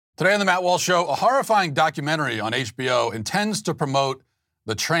Today on the Matt Walsh Show, a horrifying documentary on HBO intends to promote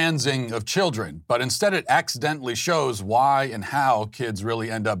the transing of children, but instead it accidentally shows why and how kids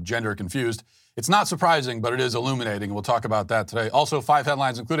really end up gender confused. It's not surprising, but it is illuminating. We'll talk about that today. Also, 5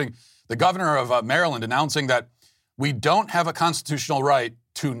 headlines, including the governor of Maryland announcing that we don't have a constitutional right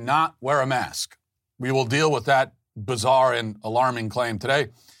to not wear a mask. We will deal with that bizarre and alarming claim today.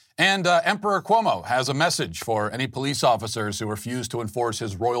 And Emperor Cuomo has a message for any police officers who refuse to enforce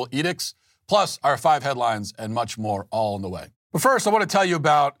his royal edicts, plus our 5 headlines and much more all on the way. But first, I want to tell you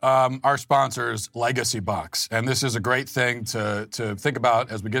about our sponsors, Legacy Box. And this is a great thing to think about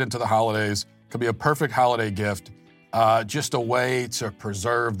as we get into the holidays. It could be a perfect holiday gift, just a way to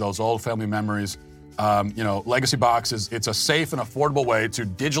preserve those old family memories. Legacy Box it's a safe and affordable way to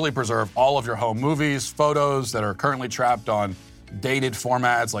digitally preserve all of your home movies, photos that are currently trapped on dated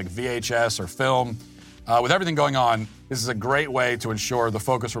formats like VHS or film. With everything going on, this is a great way to ensure the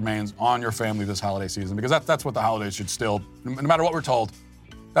focus remains on your family this holiday season, because that's what the holidays should still, no matter what we're told,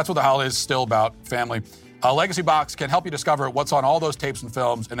 that's what the holidays is still about, family. Legacy Box can help you discover what's on all those tapes and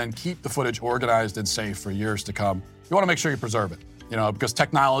films and then keep the footage organized and safe for years to come. You want to make sure you preserve it, because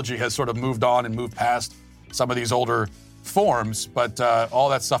technology has sort of moved on and moved past some of these older forms, but all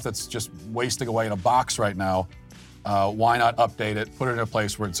that stuff that's just wasting away in a box right now, why not update it, put it in a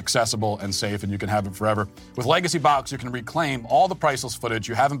place where it's accessible and safe and you can have it forever. With Legacy Box, you can reclaim all the priceless footage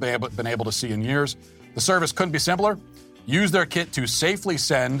you haven't been able to see in years. The service couldn't be simpler. Use their kit to safely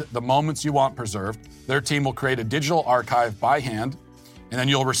send the moments you want preserved. Their team will create a digital archive by hand, and then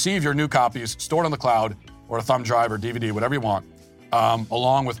you'll receive your new copies stored on the cloud or a thumb drive or DVD, whatever you want,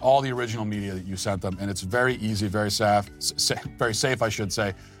 along with all the original media that you sent them. And it's very easy, very safe, I should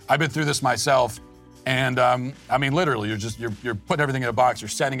say. I've been through this myself. And literally, you're putting everything in a box, you're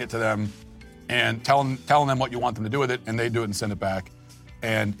sending it to them, and telling them what you want them to do with it, and they do it and send it back.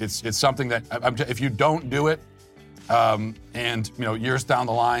 And it's something that if you don't do it, years down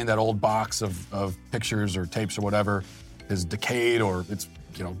the line, that old box of pictures or tapes or whatever is decayed, or it's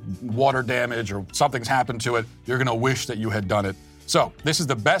water damage or something's happened to it, you're gonna wish that you had done it. So this is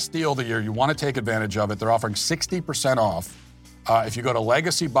the best deal of the year. You want to take advantage of it. They're offering 60% off. If you go to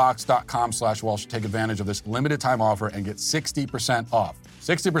legacybox.com/Walsh, take advantage of this limited time offer and get 60% off.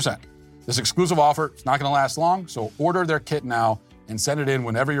 60%. This exclusive offer, it's not going to last long, so order their kit now and send it in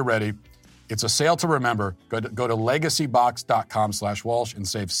whenever you're ready. It's a sale to remember. Go to legacybox.com/Walsh and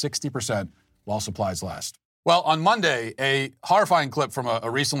save 60% while supplies last. Well, on Monday, a horrifying clip from a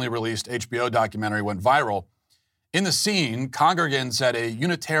recently released HBO documentary went viral. In the scene, congregants at a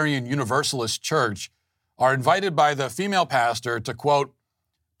Unitarian Universalist church are invited by the female pastor to, quote,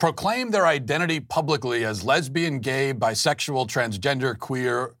 proclaim their identity publicly as lesbian, gay, bisexual, transgender,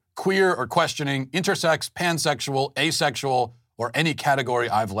 queer or questioning, intersex, pansexual, asexual, or any category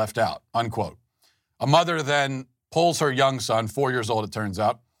I've left out, unquote. A mother then pulls her young son, 4 years old it turns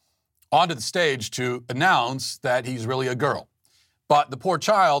out, onto the stage to announce that he's really a girl. But the poor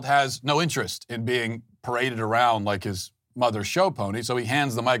child has no interest in being paraded around like his mother's show pony, so he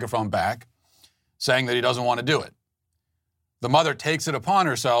hands the microphone back, saying that he doesn't want to do it. The mother takes it upon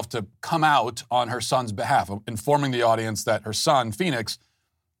herself to come out on her son's behalf, informing the audience that her son, Phoenix,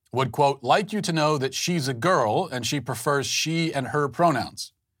 would, quote, like you to know that she's a girl and she prefers she and her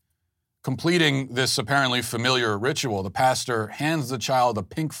pronouns. Completing this apparently familiar ritual, the pastor hands the child a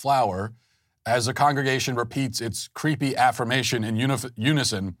pink flower as the congregation repeats its creepy affirmation in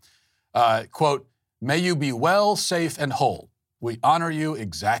unison, quote, may you be well, safe, and whole. We honor you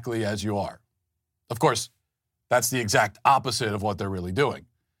exactly as you are. Of course, that's the exact opposite of what they're really doing.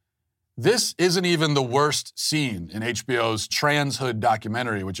 This isn't even the worst scene in HBO's Transhood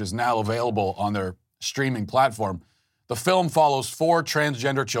documentary, which is now available on their streaming platform. The film follows 4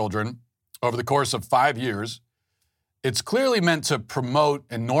 transgender children over the course of 5 years. It's clearly meant to promote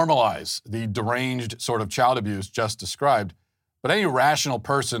and normalize the deranged sort of child abuse just described, but any rational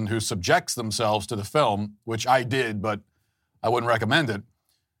person who subjects themselves to the film, which I did, but I wouldn't recommend it,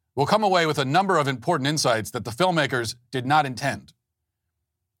 will come away with a number of important insights that the filmmakers did not intend.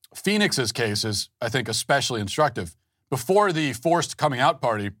 Phoenix's case is, I think, especially instructive. Before the forced coming out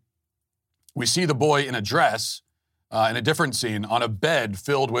party, we see the boy in a dress, in a different scene, on a bed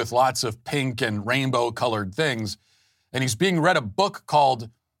filled with lots of pink and rainbow-colored things, and he's being read a book called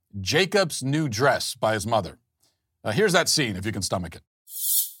Jacob's New Dress by his mother. Here's that scene, if you can stomach it.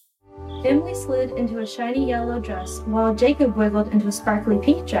 Emily slid into a shiny yellow dress, while Jacob wiggled into a sparkly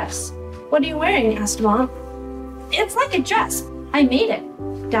pink dress. What are you wearing? Asked Mom. It's like a dress. I made it.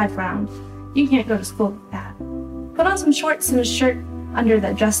 Dad frowned. You can't go to school with that. Put on some shorts and a shirt under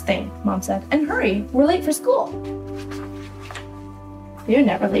that dress thing, Mom said. And hurry, we're late for school. You're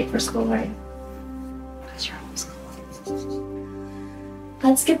never late for school, are you? Because you're always cool.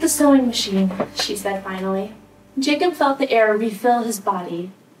 Let's get the sewing machine, she said finally. Jacob felt the air refill his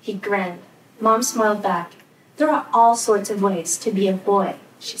body. He grinned. Mom smiled back. There are all sorts of ways to be a boy,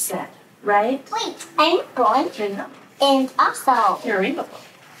 she said. Right? Wait, I'm a boy. No. And also, You're a rainbow boy.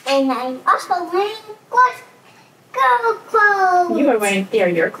 and I'm also wearing girl clothes. You are wearing, they are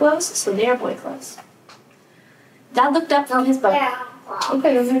your clothes, so they are boy clothes. Dad looked up from his book. Yeah.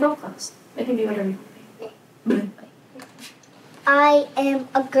 Okay, those are girl clothes. They can be whatever you want. I am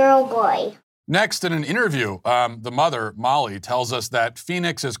a girl boy. Next, in an interview, the mother, Molly, tells us that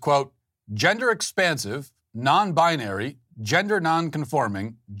Phoenix is, quote, gender expansive, non-binary, gender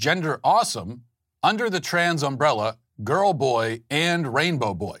non-conforming, gender awesome, under the trans umbrella, girl boy, and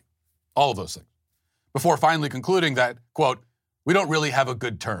rainbow boy. All of those things. Before finally concluding that, quote, we don't really have a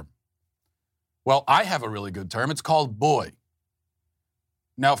good term. Well, I have a really good term. It's called boy.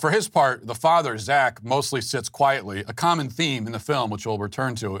 Now, for his part, the father, Zach, mostly sits quietly, a common theme in the film, which we'll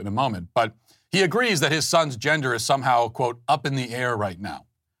return to in a moment. But he agrees that his son's gender is somehow, quote, up in the air right now.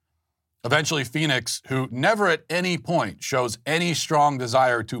 Eventually, Phoenix, who never at any point shows any strong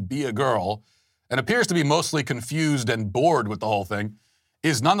desire to be a girl and appears to be mostly confused and bored with the whole thing,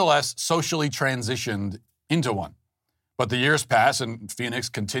 is nonetheless socially transitioned into one. But the years pass and Phoenix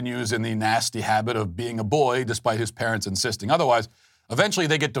continues in the nasty habit of being a boy despite his parents insisting otherwise. Eventually,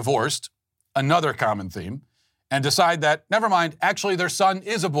 they get divorced, another common theme, and decide that, never mind, actually their son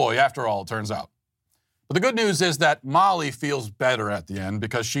is a boy after all, it turns out. But the good news is that Molly feels better at the end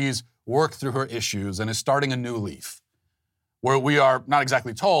because she's worked through her issues and is starting a new leaf, where we are not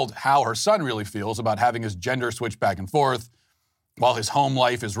exactly told how her son really feels about having his gender switch back and forth, while his home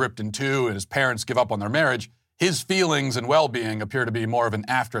life is ripped in two and his parents give up on their marriage. His feelings and well-being appear to be more of an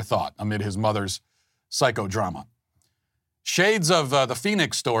afterthought amid his mother's psychodrama. Shades of the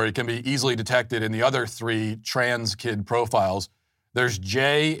Phoenix story can be easily detected in the other three trans kid profiles. There's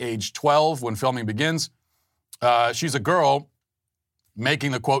Jay, age 12, when filming begins. She's a girl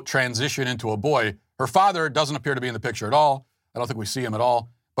making the, quote, transition into a boy. Her father doesn't appear to be in the picture at all. I don't think we see him at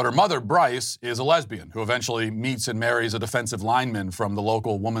all. But her mother, Bryce, is a lesbian who eventually meets and marries a defensive lineman from the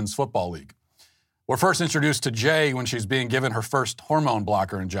local women's football league. We're first introduced to Jay when she's being given her first hormone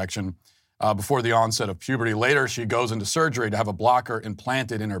blocker injection before the onset of puberty. Later, she goes into surgery to have a blocker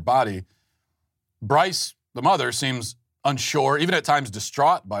implanted in her body. Bryce, the mother, seems unsure, even at times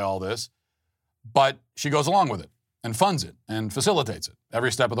distraught by all this, but she goes along with it and funds it and facilitates it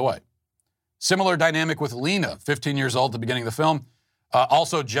every step of the way. Similar dynamic with Lena, 15 years old at the beginning of the film,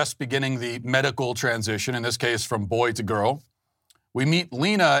 also just beginning the medical transition, in this case from boy to girl. We meet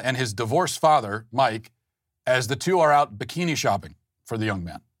Lena and his divorced father, Mike, as the two are out bikini shopping for the young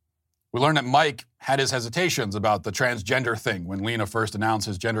man. We learn that Mike had his hesitations about the transgender thing when Lena first announced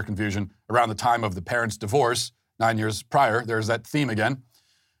his gender confusion around the time of the parents' divorce 9 years prior. There's that theme again,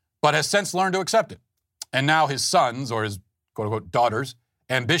 but has since learned to accept it. And now his sons, or his quote-unquote daughters,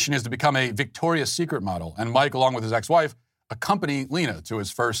 ambition is to become a Victoria's Secret model, and Mike, along with his ex-wife, accompany Lena to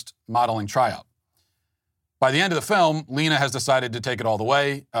his first modeling tryout. By the end of the film, Lena has decided to take it all the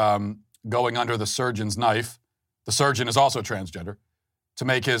way, going under the surgeon's knife. The surgeon is also transgender, to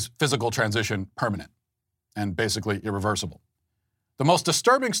make his physical transition permanent and basically irreversible. The most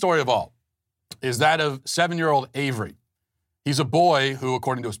disturbing story of all is that of 7-year-old Avery. He's a boy who,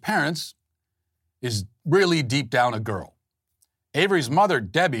 according to his parents, is really deep down a girl. Avery's mother,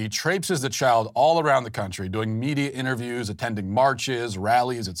 Debbie, traipses the child all around the country, doing media interviews, attending marches,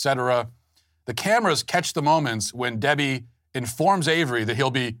 rallies, etc. The cameras catch the moments when Debbie informs Avery that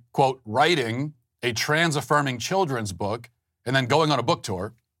he'll be, quote, writing a trans-affirming children's book and then going on a book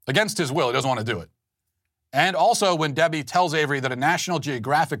tour. Against his will, he doesn't want to do it. And also when Debbie tells Avery that a National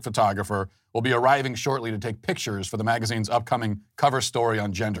Geographic photographer will be arriving shortly to take pictures for the magazine's upcoming cover story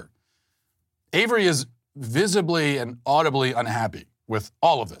on gender. Avery is visibly and audibly unhappy with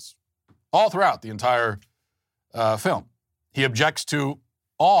all of this, all throughout the entire film. He objects to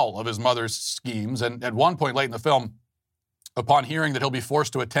all of his mother's schemes, and at one point late in the film, upon hearing that he'll be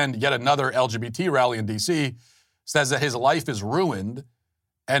forced to attend yet another LGBT rally in D.C., says that his life is ruined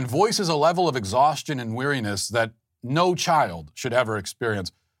and voices a level of exhaustion and weariness that no child should ever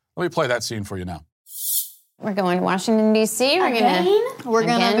experience. Let me play that scene for you now. We're going to Washington, D.C. We're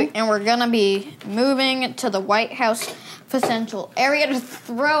gonna be moving to the White House potential area to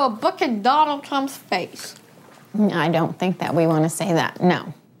throw a book in Donald Trump's face. I don't think that we want to say that,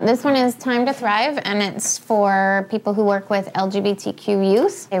 no. This one is Time to Thrive, and it's for people who work with LGBTQ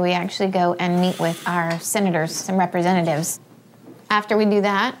youth. We actually go and meet with our senators and representatives. After we do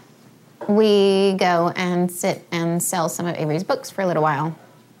that, we go and sit and sell some of Avery's books for a little while.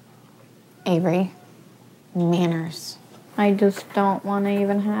 Avery, manners. I just don't want to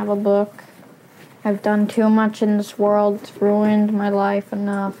even have a book. I've done too much in this world. It's ruined my life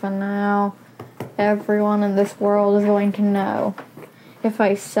enough, and now everyone in this world is going to know. If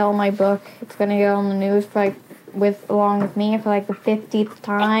I sell my book, it's going to get on the news along with me for like the 50th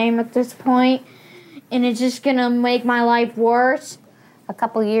time at this point, and it's just going to make my life worse. A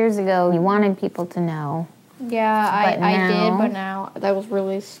couple years ago, you wanted people to know. Yeah, I did, but now that was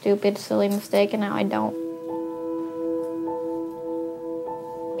really stupid, silly mistake, and now I don't.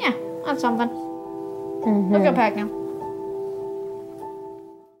 Yeah, that's something. Let's go pack now.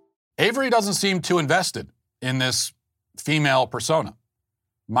 Avery doesn't seem too invested in this female persona.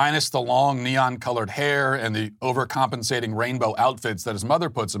 Minus the long neon-colored hair and the overcompensating rainbow outfits that his mother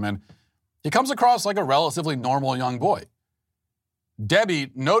puts him in, he comes across like a relatively normal young boy.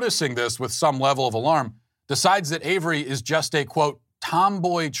 Debbie, noticing this with some level of alarm, decides that Avery is just a, quote,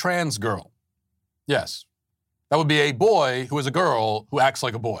 tomboy trans girl. Yes, that would be a boy who is a girl who acts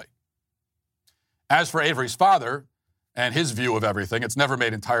like a boy. As for Avery's father and his view of everything, it's never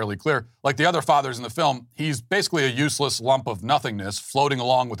made entirely clear. Like the other fathers in the film, he's basically a useless lump of nothingness floating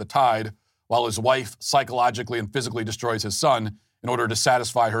along with the tide while his wife psychologically and physically destroys his son in order to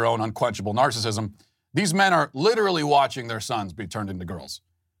satisfy her own unquenchable narcissism. These men are literally watching their sons be turned into girls.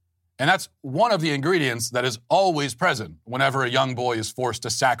 And that's one of the ingredients that is always present whenever a young boy is forced to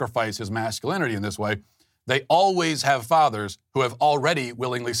sacrifice his masculinity in this way. They always have fathers who have already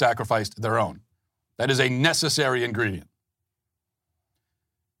willingly sacrificed their own. That is a necessary ingredient.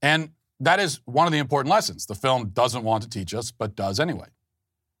 And that is one of the important lessons the film doesn't want to teach us, but does anyway.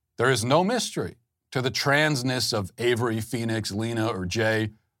 There is no mystery to the transness of Avery, Phoenix, Lena, or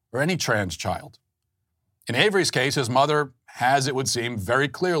Jay, or any trans child. In Avery's case, his mother has, it would seem, very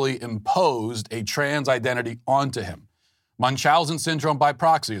clearly imposed a trans identity onto him. Munchausen syndrome by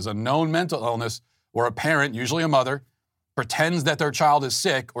proxy is a known mental illness where a parent, usually a mother, pretends that their child is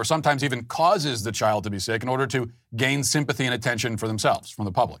sick or sometimes even causes the child to be sick in order to gain sympathy and attention for themselves from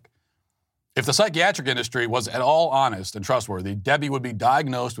the public. If the psychiatric industry was at all honest and trustworthy, Debbie would be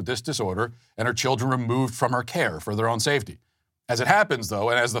diagnosed with this disorder and her children removed from her care for their own safety. As it happens, though,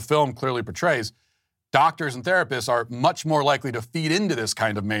 and as the film clearly portrays, doctors and therapists are much more likely to feed into this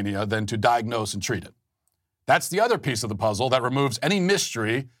kind of mania than to diagnose and treat it. That's the other piece of the puzzle that removes any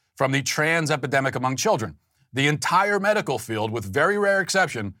mystery from the trans epidemic among children. The entire medical field, with very rare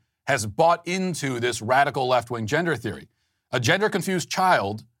exception, has bought into this radical left-wing gender theory. A gender-confused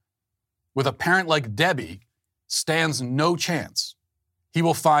child with a parent like Debbie stands no chance. He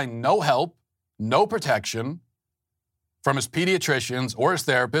will find no help, no protection from his pediatricians or his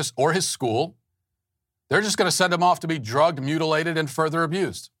therapist or his school. They're just going to send him off to be drugged, mutilated, and further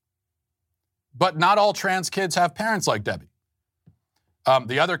abused. But not all trans kids have parents like Debbie.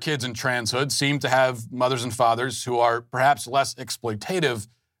 The other kids in transhood seem to have mothers and fathers who are perhaps less exploitative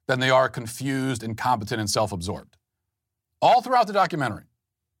than they are confused, incompetent, and self-absorbed. All throughout the documentary,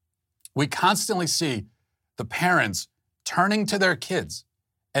 we constantly see the parents turning to their kids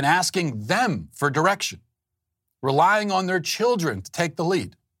and asking them for direction, relying on their children to take the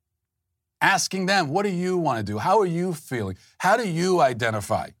lead, asking them, what do you want to do? How are you feeling? How do you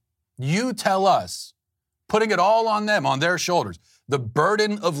identify? You tell us, putting it all on them, on their shoulders. The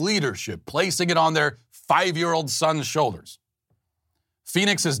burden of leadership, placing it on their 5-year-old son's shoulders.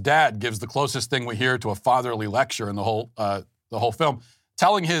 Phoenix's dad gives the closest thing we hear to a fatherly lecture in the whole film,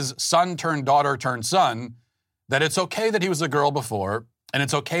 telling his son-turned-daughter-turned-son that it's okay that he was a girl before, and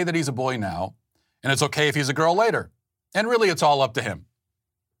it's okay that he's a boy now, and it's okay if he's a girl later. And really, it's all up to him.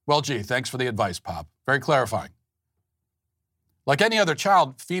 Well, gee, thanks for the advice, Pop. Very clarifying. Like any other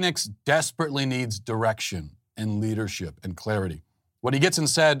child, Phoenix desperately needs direction and leadership and clarity. What he gets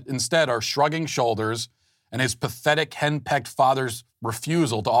instead are shrugging shoulders and his pathetic, henpecked father's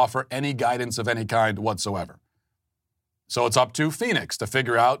refusal to offer any guidance of any kind whatsoever. So it's up to Phoenix to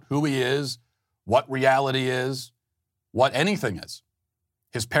figure out who he is, what reality is, what anything is.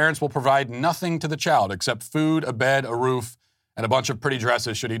 His parents will provide nothing to the child except food, a bed, a roof, and a bunch of pretty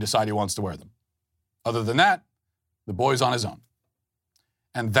dresses should he decide he wants to wear them. Other than that, the boy's on his own.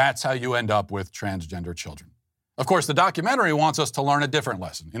 And that's how you end up with transgender children. Of course, the documentary wants us to learn a different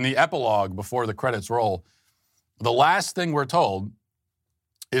lesson. In the epilogue, before the credits roll, the last thing we're told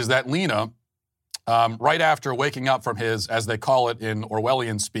is that Lena, right after waking up from his, as they call it in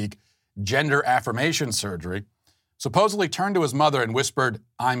Orwellian speak, gender affirmation surgery, supposedly turned to his mother and whispered,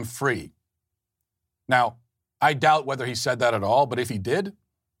 "I'm free." Now, I doubt whether he said that at all, but if he did,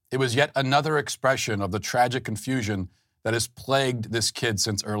 it was yet another expression of the tragic confusion that has plagued this kid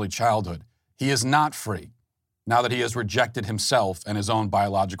since early childhood. He is not free now that he has rejected himself and his own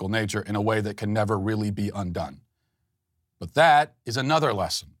biological nature in a way that can never really be undone. But that is another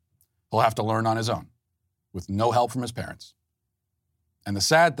lesson he'll have to learn on his own, with no help from his parents. And the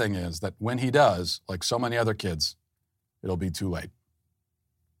sad thing is that when he does, like so many other kids, it'll be too late.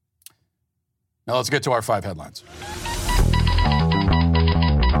 Now let's get to our 5 headlines.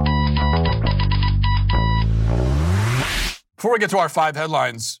 Before we get to our 5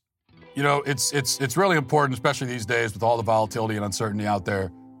 headlines, you know, it's really important, especially these days with all the volatility and uncertainty out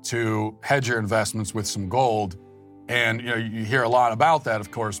there, to hedge your investments with some gold. And, you know, you hear a lot about that,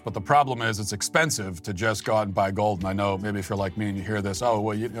 of course, but the problem is it's expensive to just go out and buy gold. And I know maybe if you're like me and you hear this, oh,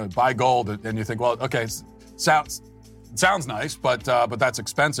 well, you know, buy gold, and you think, well, okay, sounds nice, but that's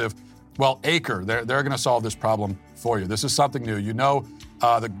expensive. Well, Acre, they're going to solve this problem for you. This is something new. You know,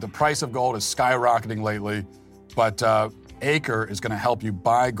 the price of gold is skyrocketing lately, but Acre is going to help you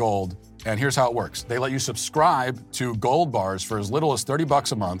buy gold. And here's how it works. They let you subscribe to gold bars for as little as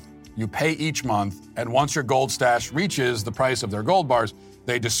 $30 a month. You pay each month, and once your gold stash reaches the price of their gold bars,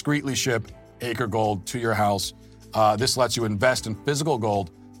 they discreetly ship Acre Gold to your house. This lets you invest in physical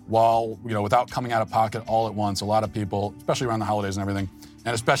gold while, you know, without coming out of pocket all at once. A lot of people, especially around the holidays and everything,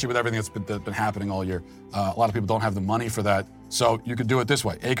 and especially with everything that's been happening all year, a lot of people don't have the money for that. So you could do it this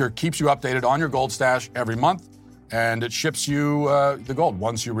way. Acre keeps you updated on your gold stash every month, and it ships you the gold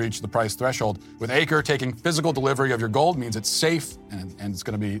once you reach the price threshold. With Acre, taking physical delivery of your gold means it's safe and it's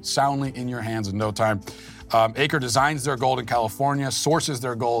going to be soundly in your hands in no time. Acre designs their gold in California, sources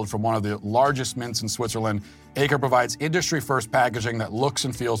their gold from one of the largest mints in Switzerland. Acre provides industry-first packaging that looks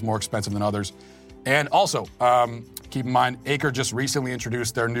and feels more expensive than others. And also, keep in mind, Acre just recently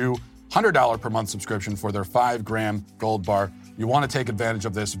introduced their new $100 per month subscription for their 5-gram gold bar. You want to take advantage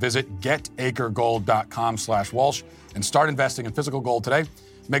of this. Visit getacregold.com/Walsh and start investing in physical gold today.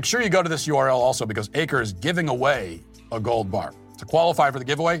 Make sure you go to this URL also because Acre is giving away a gold bar. To qualify for the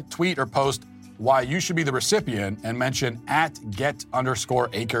giveaway, tweet or post why you should be the recipient and mention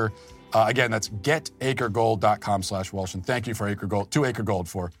 @get_Acre. Again, that's getacregold.com/Walsh. And thank you to Acre Gold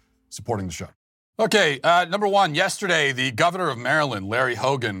for supporting the show. Okay, number 1, yesterday, the governor of Maryland, Larry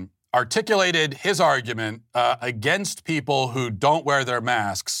Hogan, articulated his argument against people who don't wear their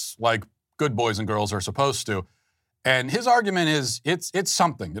masks like good boys and girls are supposed to. And his argument is, it's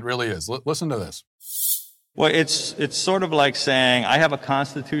something. It really is. Listen to this. Well, it's sort of like saying, I have a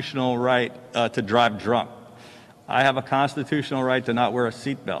constitutional right to drive drunk. I have a constitutional right to not wear a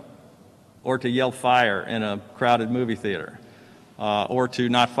seatbelt or to yell fire in a crowded movie theater or to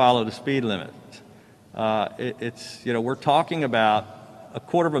not follow the speed limit. We're talking about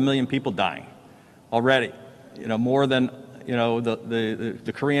 250,000 people dying already, more than,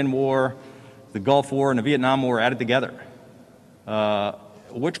 the Korean War, the Gulf War, and the Vietnam War added together.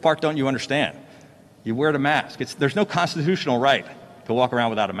 Which part don't you understand? You wear the mask. There's no constitutional right to walk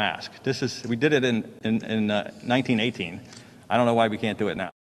around without a mask. We did it in 1918. I don't know why we can't do it now.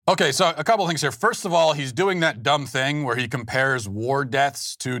 Okay, so a couple things here. First of all, he's doing that dumb thing where he compares war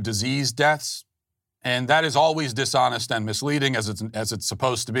deaths to disease deaths. And that is always dishonest and misleading, as it's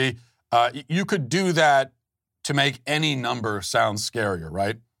supposed to be. You could do that to make any number sound scarier,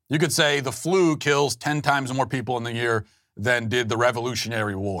 right? You could say the flu kills 10 times more people in the year than did the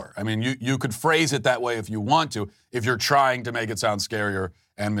Revolutionary War. I mean, you could phrase it that way if you want to, if you're trying to make it sound scarier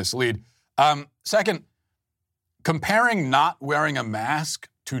and mislead. Second, comparing not wearing a mask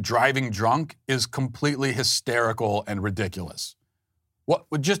to driving drunk is completely hysterical and ridiculous. What?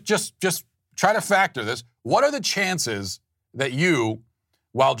 Just try to factor this. What are the chances that you,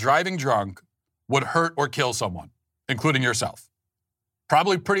 while driving drunk, would hurt or kill someone, including yourself?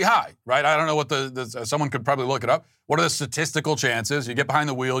 Probably pretty high, right? I don't know what someone could probably look it up. What are the statistical chances? You get behind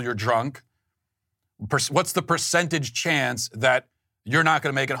the wheel, you're drunk. What's the percentage chance that you're not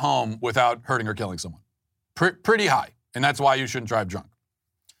going to make it home without hurting or killing someone? Pretty high, and that's why you shouldn't drive drunk.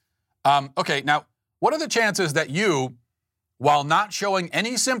 Okay, now, what are the chances that you, while not showing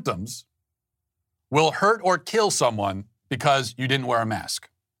any symptoms, will hurt or kill someone because you didn't wear a mask?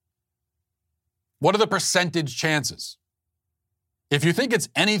 What are the percentage chances? If you think it's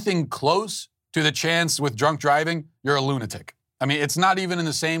anything close to the chance with drunk driving, you're a lunatic. I mean, it's not even in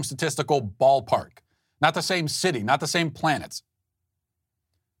the same statistical ballpark, not the same city, not the same planets.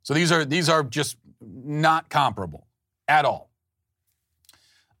 So these are just not comparable at all.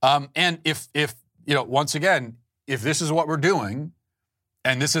 And if once again, if this is what we're doing,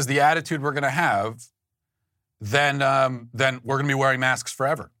 and this is the attitude we're going to have, then we're going to be wearing masks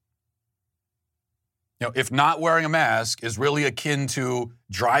forever. If not wearing a mask is really akin to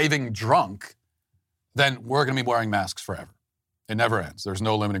driving drunk, then we're going to be wearing masks forever. It never ends. There's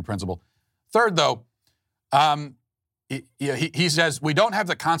no limiting principle. Third, though, he says we don't have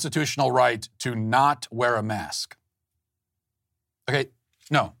the constitutional right to not wear a mask. Okay,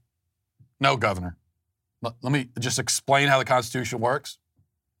 no, Governor. Let me just explain how the Constitution works,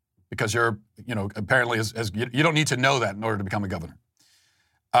 because you're, apparently you don't need to know that in order to become a governor.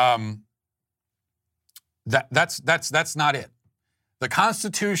 That's not it. The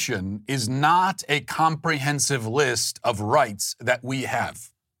Constitution is not a comprehensive list of rights that we have.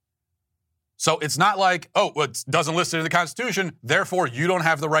 So it's not like, it doesn't list it in the Constitution, therefore you don't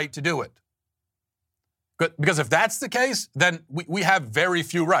have the right to do it. Because if that's the case, then we have very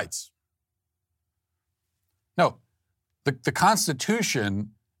few rights. No, the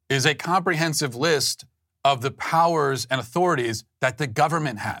Constitution is a comprehensive list of the powers and authorities that the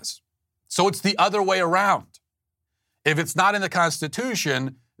government has. So it's the other way around. If it's not in the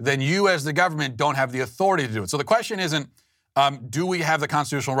Constitution, then you as the government don't have the authority to do it. So the question isn't, do we have the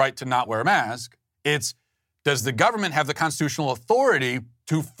constitutional right to not wear a mask? It's, does the government have the constitutional authority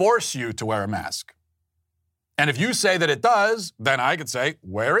to force you to wear a mask? And if you say that it does, then I could say,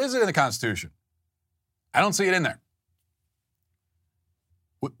 where is it in the Constitution? I don't see it in there.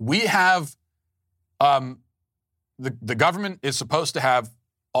 We have, the government is supposed to have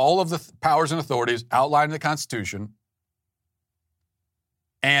all of the powers and authorities outlined in the Constitution.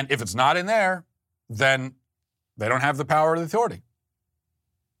 And if it's not in there, then they don't have the power or the authority.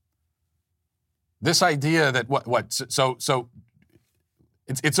 This idea that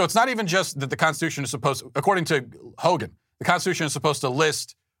it's not even just that the Constitution is supposed, according to Hogan, the Constitution is supposed to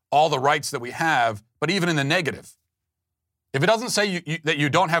list all the rights that we have, but even in the negative. If it doesn't say that you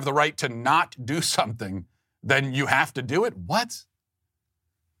don't have the right to not do something, then you have to do it? What?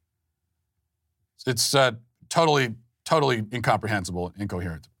 It's totally incomprehensible,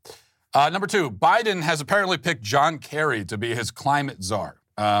 incoherent. Number 2, Biden has apparently picked John Kerry to be his climate czar.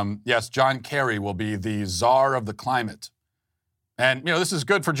 Yes, John Kerry will be the czar of the climate. And, this is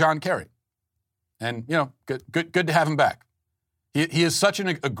good for John Kerry. And, good to have him back. He is such an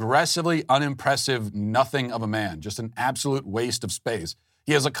aggressively unimpressive nothing of a man, just an absolute waste of space.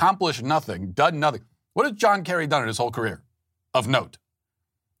 He has accomplished nothing, done nothing. What has John Kerry done in his whole career of note?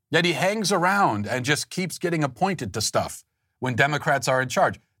 Yet he hangs around and just keeps getting appointed to stuff when Democrats are in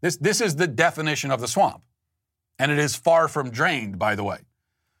charge. This is the definition of the swamp. And it is far from drained, by the way.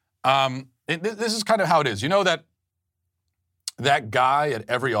 This is kind of how it is. You know that guy at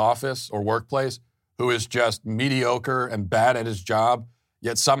every office or workplace who is just mediocre and bad at his job,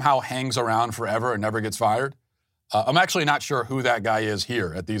 yet somehow hangs around forever and never gets fired? I'm actually not sure who that guy is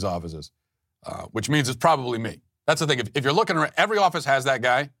here at these offices, which means it's probably me. That's the thing. If you're looking around, every office has that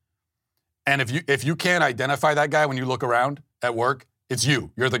guy. And if you can't identify that guy when you look around at work, it's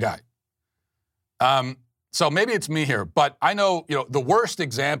you. You're the guy. So maybe it's me here. But I know, the worst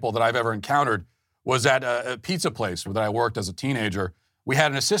example that I've ever encountered was at a pizza place that I worked as a teenager. We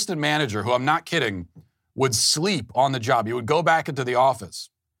had an assistant manager who, I'm not kidding, would sleep on the job. He would go back into the office.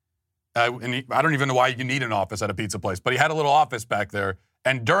 I don't even know why you need an office at a pizza place, but he had a little office back there.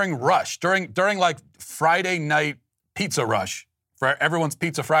 And during like Friday night pizza rush for everyone's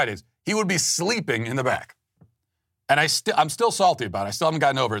Pizza Fridays, he would be sleeping in the back. And I'm still salty about it. I still haven't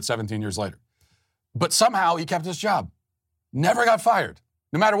gotten over it 17 years later. But somehow he kept his job. Never got fired,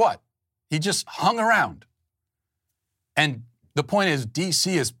 no matter what. He just hung around. And the point is,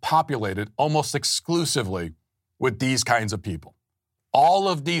 D.C. is populated almost exclusively with these kinds of people. All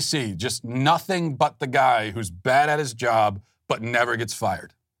of D.C., just nothing but the guy who's bad at his job but never gets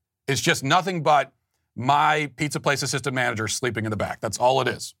fired. It's just nothing but my pizza place assistant manager sleeping in the back. That's all it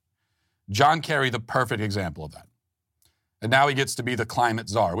is. John Kerry, the perfect example of that. And now he gets to be the climate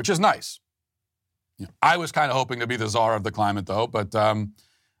czar, which is nice. I was kind of hoping to be the czar of the climate, though, but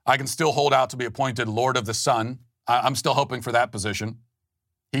I can still hold out to be appointed Lord of the Sun. I'm still hoping for that position.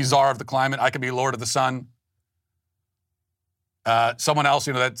 He's czar of the climate. I can be Lord of the Sun. Someone else,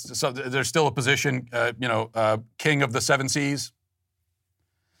 there's still a position, King of the Seven Seas.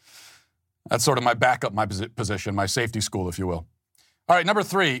 That's sort of my backup, my position, my safety school, if you will. All right, number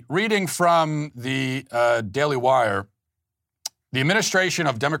 3, reading from the Daily Wire. The administration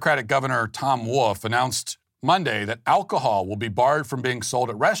of Democratic Governor Tom Wolf announced Monday that alcohol will be barred from being sold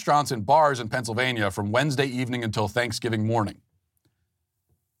at restaurants and bars in Pennsylvania from Wednesday evening until Thanksgiving morning.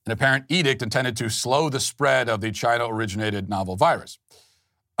 An apparent edict intended to slow the spread of the China-originated novel virus.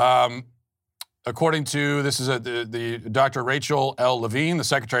 According to, the Dr. Rachel L. Levine, the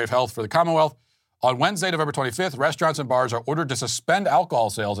Secretary of Health for the Commonwealth, on Wednesday, November 25th, restaurants and bars are ordered to suspend alcohol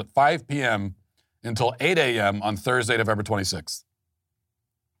sales at 5 p.m. until 8 a.m. on Thursday, November 26th.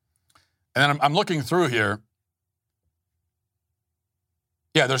 And then I'm looking through here.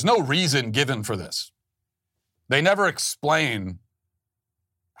 Yeah, there's no reason given for this. They never explain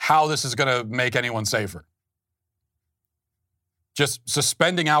how this is going to make anyone safer. Just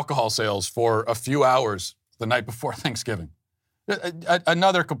suspending alcohol sales for a few hours the night before Thanksgiving.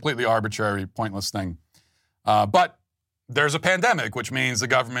 Another completely arbitrary, pointless thing. But there's a pandemic, which means the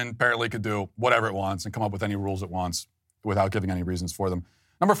government apparently could do whatever it wants and come up with any rules it wants without giving any reasons for them.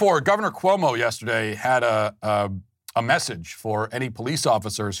 Number 4, Governor Cuomo yesterday had a message for any police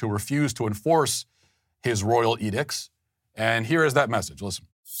officers who refuse to enforce his royal edicts. And here is that message. Listen.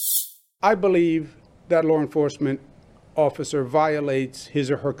 I believe that law enforcement officer violates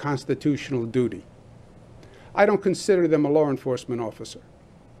his or her constitutional duty. I don't consider them a law enforcement officer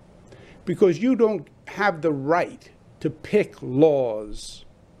because you don't have the right to pick laws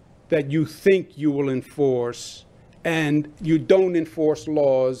that you think you will enforce, and you don't enforce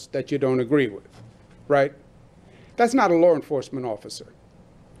laws that you don't agree with, right? That's not a law enforcement officer.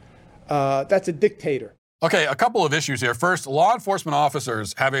 That's a dictator. Okay, a couple of issues here. First, law enforcement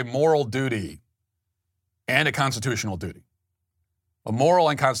officers have a moral duty and a constitutional duty. A moral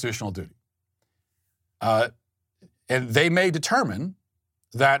and constitutional duty. And they may determine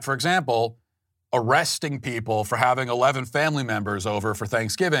that, for example, arresting people for having 11 family members over for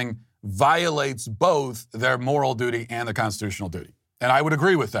Thanksgiving violates both their moral duty and the constitutional duty. And I would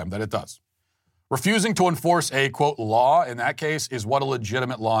agree with them that it does. Refusing to enforce a, quote, law in that case is what a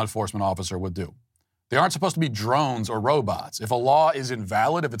legitimate law enforcement officer would do. They aren't supposed to be drones or robots. If a law is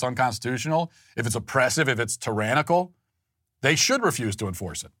invalid, if it's unconstitutional, if it's oppressive, if it's tyrannical, they should refuse to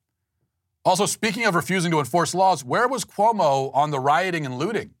enforce it. Also, speaking of refusing to enforce laws, where was Cuomo on the rioting and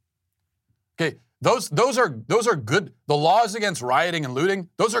looting? Okay, those are good. The laws against rioting and looting,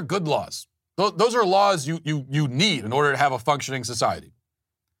 those are good laws. Those are laws you need in order to have a functioning society.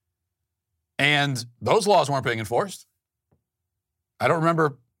 And those laws weren't being enforced. I don't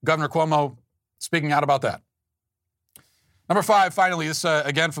remember Governor Cuomo speaking out about that. Number 5, finally, this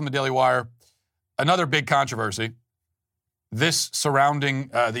again from the Daily Wire, another big controversy. This surrounding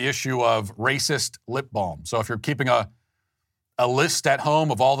the issue of racist lip balm. So if you're keeping a list at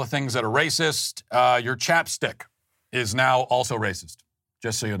home of all the things that are racist, your chapstick is now also racist,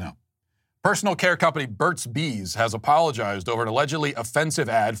 just so you know. Personal care company Burt's Bees has apologized over an allegedly offensive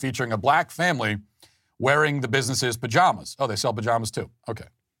ad featuring a black family wearing the business's pajamas. Oh, they sell pajamas too. Okay,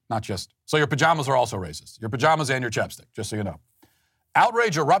 not just. So your pajamas are also racist. Your pajamas and your chapstick, just so you know.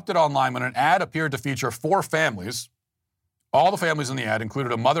 Outrage erupted online when an ad appeared to feature 4 families. All the families in the ad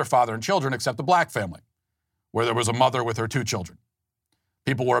included a mother, father, and children except the black family, where there was a mother with her 2 children.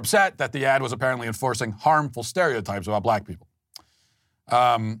 People were upset that the ad was apparently enforcing harmful stereotypes about black people.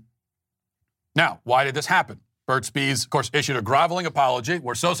 Now, why did this happen? Burt's Bees, of course, issued a groveling apology.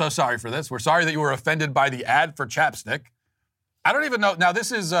 We're so sorry for this. We're sorry that you were offended by the ad for chapstick. I don't even know. Now,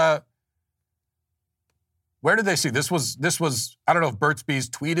 this is, where did they see? This was, I don't know if Burt's Bees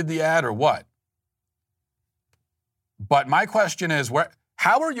tweeted the ad or what. But my question is,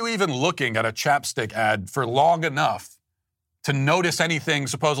 how are you even looking at a chapstick ad for long enough to notice anything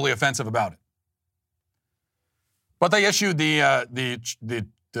supposedly offensive about it? But they issued the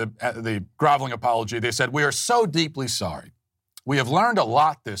groveling apology. They said, "We are so deeply sorry. We have learned a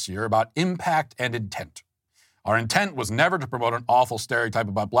lot this year about impact and intent. Our intent was never to promote an awful stereotype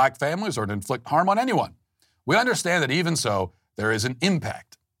about black families or to inflict harm on anyone. We understand that even so, there is an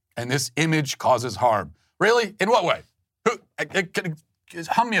impact, and this image causes harm." Really? In what way?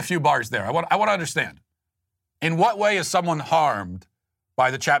 Hum me a few bars there. I want to understand. In what way is someone harmed by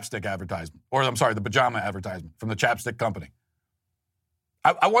the chapstick advertisement? Or, I'm sorry, the pajama advertisement from the chapstick company?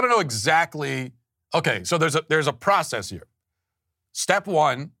 I want to know exactly. Okay, so there's a process here. Step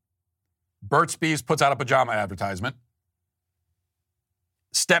 1, Burt's Bees puts out a pajama advertisement.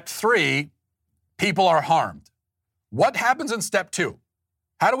 Step 3, people are harmed. What happens in step 2?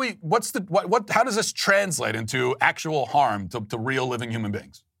 How does this translate into actual harm to real living human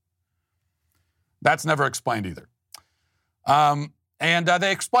beings? That's never explained either. And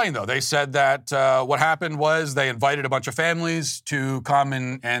they explained, though. They said that what happened was they invited a bunch of families to come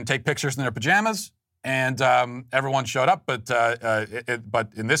and take pictures in their pajamas, and everyone showed up. But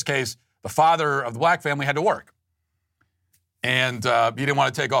in this case, the father of the black family had to work. And he didn't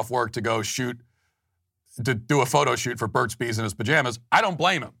want to take off work to go to do a photo shoot for Burt's Bees in his pajamas. I don't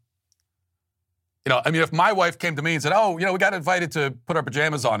blame him. If my wife came to me and said, "Oh, we got invited to put our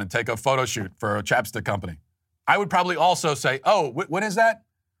pajamas on and take a photo shoot for a chapstick company," I would probably also say, "Oh, when is that?"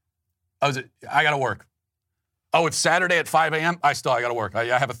 I got to work. "Oh, it's Saturday at 5 a.m.? I got to work.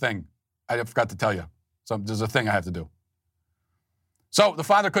 I have a thing. I forgot to tell you. So there's a thing I have to do." So the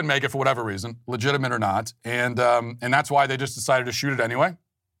father couldn't make it for whatever reason, legitimate or not, and that's why they just decided to shoot it anyway.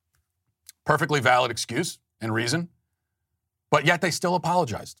 Perfectly valid excuse and reason, but yet they still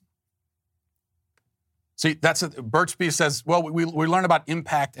apologized. See, Bert Spies says, well, we learn about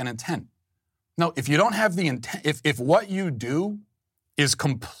impact and intent. No, if you don't have the intent, if what you do is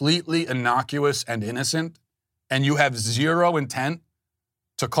completely innocuous and innocent, and you have zero intent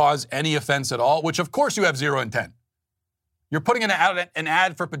to cause any offense at all, which of course you have zero intent. You're putting an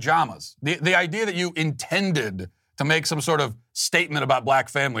ad for pajamas. The idea that you intended to make some sort of statement about black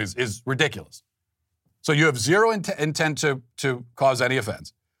families is ridiculous. So you have zero intent to cause any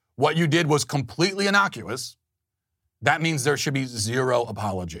offense. What you did was completely innocuous. That means there should be zero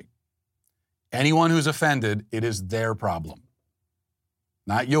apology. Anyone who's offended, it is their problem,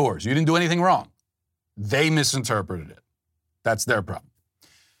 not yours. You didn't do anything wrong. They misinterpreted it. That's their problem.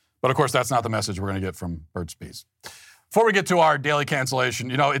 But of course, that's not the message we're going to get from Bert Spies. Before we get to our daily cancellation,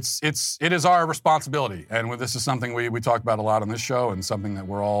 you know, it is our responsibility, and this is something we talk about a lot on this show, and something that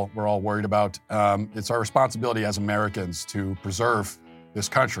we're all worried about. It's our responsibility as Americans to preserve this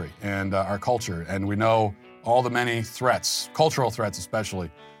country and our culture, and we know all the many threats, cultural threats especially,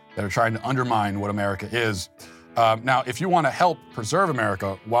 that are trying to undermine what America is. Now, if you want to help preserve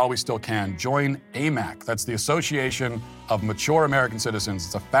America while we still can, join AMAC. That's the Association of Mature American Citizens.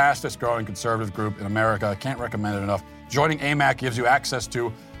 It's the fastest growing conservative group in America. I can't recommend it enough. Joining AMAC gives you access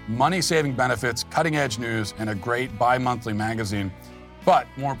to money-saving benefits, cutting-edge news, and a great bi-monthly magazine. But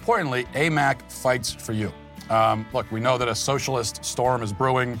more importantly, AMAC fights for you. Look, we know that a socialist storm is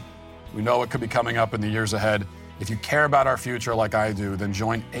brewing. We know it could be coming up in the years ahead. If you care about our future like I do, then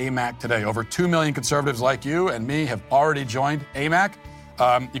join AMAC today. Over 2 million conservatives like you and me have already joined AMAC.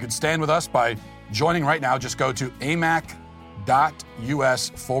 You can stand with us by joining right now. Just go to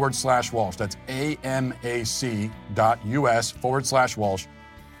amac.us/Walsh. That's amac.us/Walsh.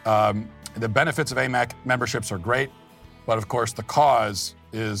 The benefits of AMAC memberships are great, but of course the cause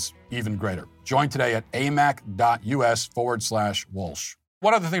is even greater. Join today at amac.us/Walsh.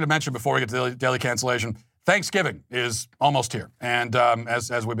 One other thing to mention before we get to the daily cancellation. Thanksgiving is almost here, and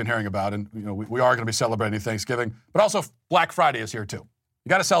as we've been hearing about, and you know we are going to be celebrating Thanksgiving, but also Black Friday is here too. You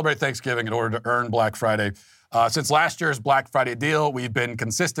got to celebrate Thanksgiving in order to earn Black Friday. Since last year's Black Friday deal, we've been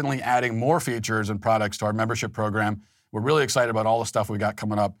consistently adding more features and products to our membership program. We're really excited about all the stuff we got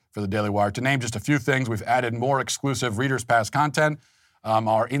coming up for the Daily Wire. To name just a few things, we've added more exclusive Reader's Pass content.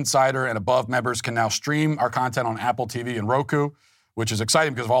 Our Insider and Above members can now stream our content on Apple TV and Roku, which is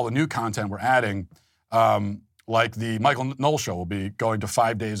exciting because of all the new content we're adding. Like the Michael Knowles Show will be going to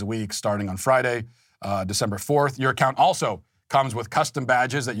 5 days a week starting on Friday, December 4th. Your account also comes with custom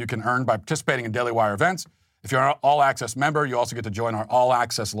badges that you can earn by participating in Daily Wire events. If you're an all-access member, you also get to join our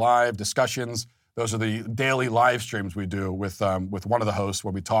all-access live discussions. Those are the daily live streams we do with one of the hosts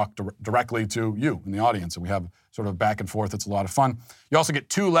where we talk directly to you in the audience, and we have sort of back and forth. It's a lot of fun. You also get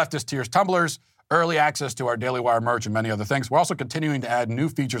 2 Leftist Tears tumblers, early access to our Daily Wire merch, and many other things. We're also continuing to add new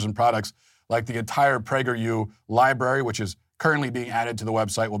features and products like the entire PragerU library, which is currently being added to the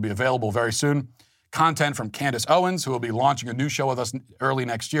website, will be available very soon. Content from Candace Owens, who will be launching a new show with us early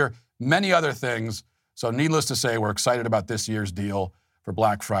next year. Many other things. So needless to say, we're excited about this year's deal for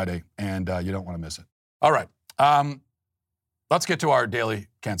Black Friday, and you don't want to miss it. All right. Let's get to our daily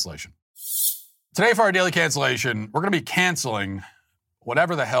cancellation. Today for our daily cancellation, we're going to be canceling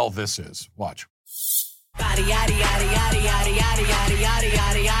whatever the hell this is. Watch.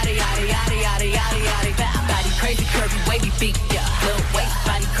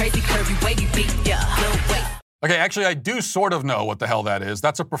 Okay, actually, I do sort of know what the hell that is.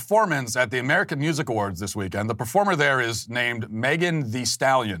 That's a performance at the American Music Awards this weekend. The performer there is named Megan Thee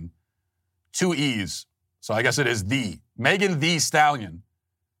Stallion. 2 E's. So I guess it is Megan Thee Stallion.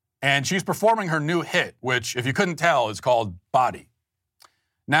 And she's performing her new hit, which, if you couldn't tell, is called Body.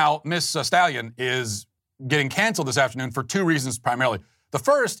 Now, Miss Stallion is getting canceled this afternoon for 2 reasons primarily. The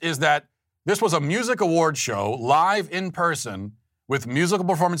first is that this was a music award show, live in person, with musical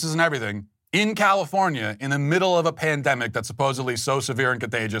performances and everything, in California, in the middle of a pandemic that's supposedly so severe and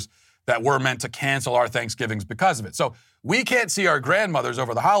contagious that we're meant to cancel our Thanksgivings because of it. So we can't see our grandmothers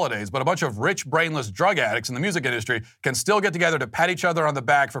over the holidays, but a bunch of rich, brainless drug addicts in the music industry can still get together to pat each other on the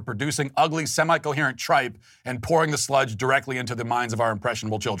back for producing ugly, semi-coherent tripe and pouring the sludge directly into the minds of our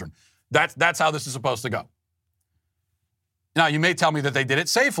impressionable children. That's how this is supposed to go. Now, you may tell me that they did it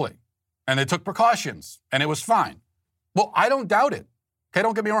safely, and they took precautions, and it was fine. Well, I don't doubt it. Okay,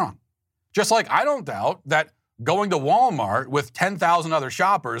 don't get me wrong. Just like I don't doubt that going to Walmart with 10,000 other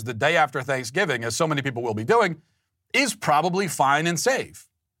shoppers the day after Thanksgiving, as so many people will be doing, is probably fine and safe.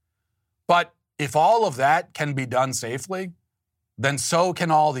 But if all of that can be done safely, then so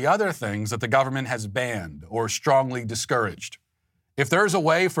can all the other things that the government has banned or strongly discouraged. If there's a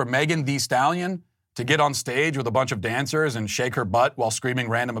way for Megan Thee Stallion to get on stage with a bunch of dancers and shake her butt while screaming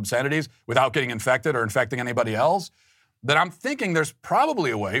random obscenities without getting infected or infecting anybody else, then I'm thinking there's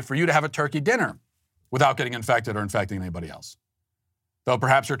probably a way for you to have a turkey dinner without getting infected or infecting anybody else. Though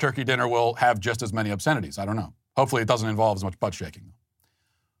perhaps your turkey dinner will have just as many obscenities. I don't know. Hopefully it doesn't involve as much butt shaking.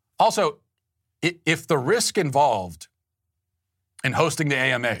 Also, if the risk involved in hosting the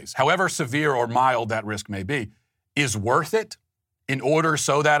AMAs, however severe or mild that risk may be, is worth it in order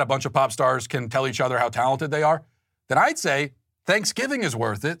so that a bunch of pop stars can tell each other how talented they are, then I'd say Thanksgiving is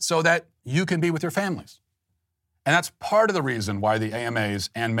worth it so that you can be with your families. And that's part of the reason why the AMAs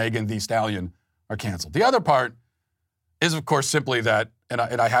and Megan Thee Stallion are canceled. The other part is, of course, simply that, and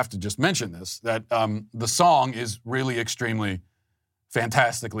I have to just mention this, that the song is really extremely,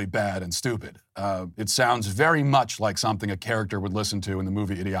 fantastically bad and stupid. It sounds very much like something a character would listen to in the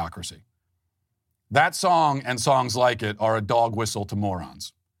movie Idiocracy. That song and songs like it are a dog whistle to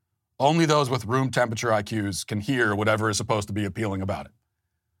morons. Only those with room temperature IQs can hear whatever is supposed to be appealing about it.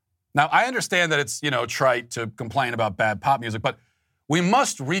 Now, I understand that it's, trite to complain about bad pop music, but we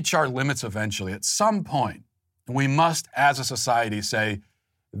must reach our limits eventually. At some point, we must, as a society, say,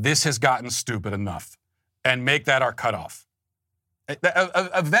 this has gotten stupid enough, and make that our cutoff.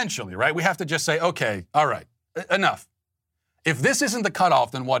 Eventually, right? We have to just say, okay, all right, enough. If this isn't the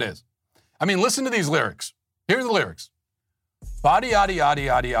cutoff, then what is? I mean, listen to these lyrics. Here are the lyrics. Body, adi, adi,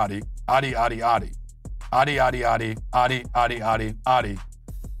 adi, adi, adi, adi, adi, adi, adi, adi, adi, adi, adi, adi,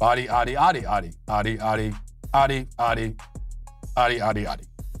 body, adi, adi, adi, adi, adi, adi, adi, adi, adi, adi.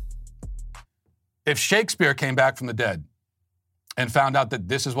 If Shakespeare came back from the dead and found out that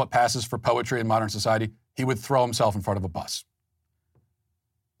this is what passes for poetry in modern society, he would throw himself in front of a bus.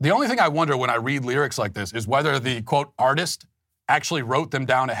 The only thing I wonder when I read lyrics like this is whether the, quote, artist actually wrote them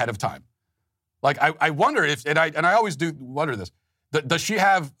down ahead of time. Like, I wonder if, and I always do wonder this, does she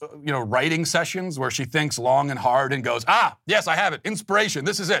have, writing sessions where she thinks long and hard and goes, yes, I have it, inspiration,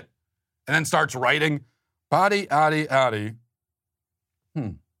 this is it, and then starts writing, body, adi, adi,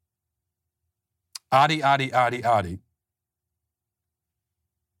 adi, adi, adi, adi.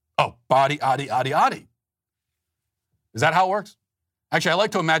 Oh, body, adi, adi, adi. Is that how it works? Actually, I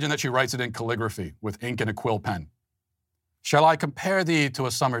like to imagine that she writes it in calligraphy with ink and a quill pen. Shall I compare thee to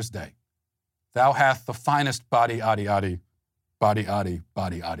a summer's day? Thou hath the finest body, adi, adi, body, adi,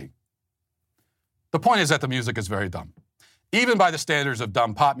 body, adi. The point is that the music is very dumb, even by the standards of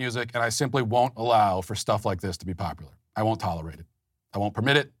dumb pop music, and I simply won't allow for stuff like this to be popular. I won't tolerate it. I won't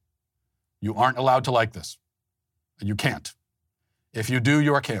permit it. You aren't allowed to like this. You can't. If you do,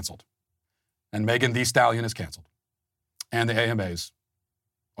 you are canceled. And Megan Thee Stallion is canceled. And the AMAs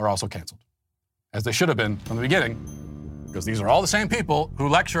are also canceled, as they should have been from the beginning, because these are all the same people who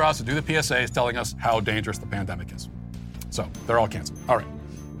lecture us and do the PSAs telling us how dangerous the pandemic is. So they're all canceled. All right.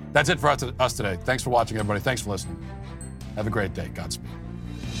 That's it for us today. Thanks for watching, everybody. Thanks for listening. Have a great day. Godspeed.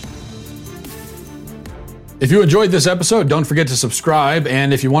 If you enjoyed this episode, don't forget to subscribe.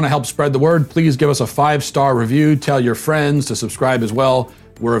 And if you want to help spread the word, please give us a 5-star review. Tell your friends to subscribe as well.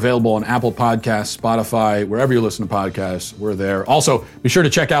 We're available on Apple Podcasts, Spotify, wherever you listen to podcasts, we're there. Also, be sure to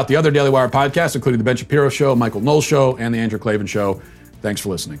check out the other Daily Wire podcasts, including The Ben Shapiro Show, Michael Knowles Show, and The Andrew Klavan Show. Thanks for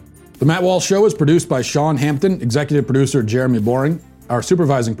listening. The Matt Walsh Show is produced by Sean Hampton, executive producer Jeremy Boring. Our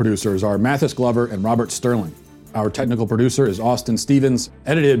supervising producers are Mathis Glover and Robert Sterling. Our technical producer is Austin Stevens,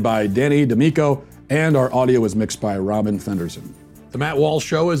 edited by Danny D'Amico, and our audio is mixed by Robin Fenderson. The Matt Walsh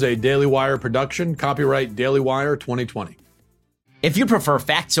Show is a Daily Wire production, copyright Daily Wire 2020. If you prefer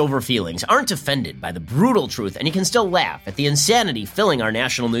facts over feelings, aren't offended by the brutal truth, and you can still laugh at the insanity filling our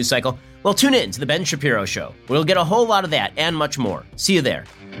national news cycle, well, tune in to The Ben Shapiro Show. We'll get a whole lot of that and much more. See you there.